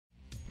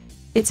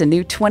It's a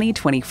new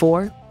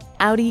 2024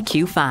 Audi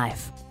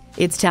Q5.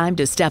 It's time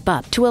to step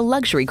up to a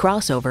luxury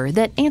crossover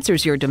that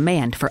answers your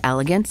demand for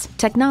elegance,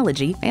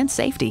 technology, and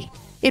safety.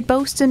 It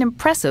boasts an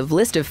impressive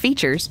list of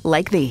features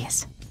like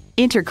these: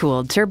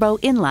 intercooled turbo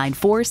inline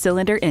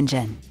 4-cylinder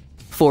engine,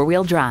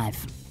 4-wheel drive,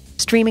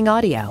 streaming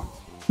audio,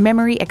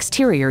 memory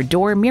exterior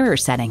door mirror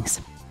settings,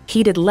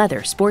 heated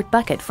leather sport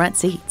bucket front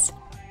seats,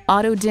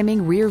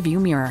 auto-dimming rear view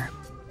mirror,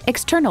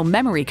 external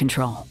memory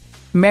control,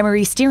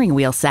 memory steering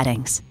wheel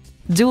settings,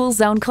 dual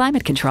zone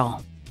climate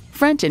control,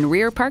 front and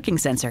rear parking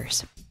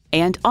sensors,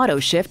 and auto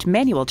shift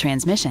manual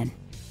transmission.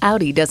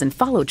 Audi doesn't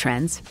follow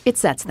trends, it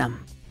sets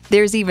them.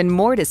 There's even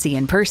more to see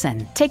in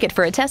person. Take it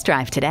for a test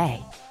drive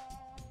today.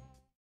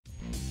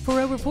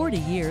 For over 40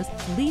 years,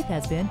 Leith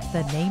has been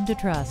the name to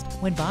trust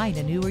when buying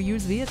a new or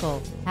used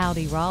vehicle.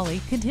 Audi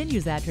Raleigh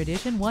continues that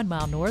tradition 1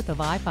 mile north of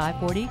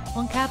I-540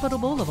 on Capitol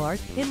Boulevard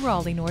in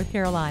Raleigh, North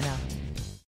Carolina.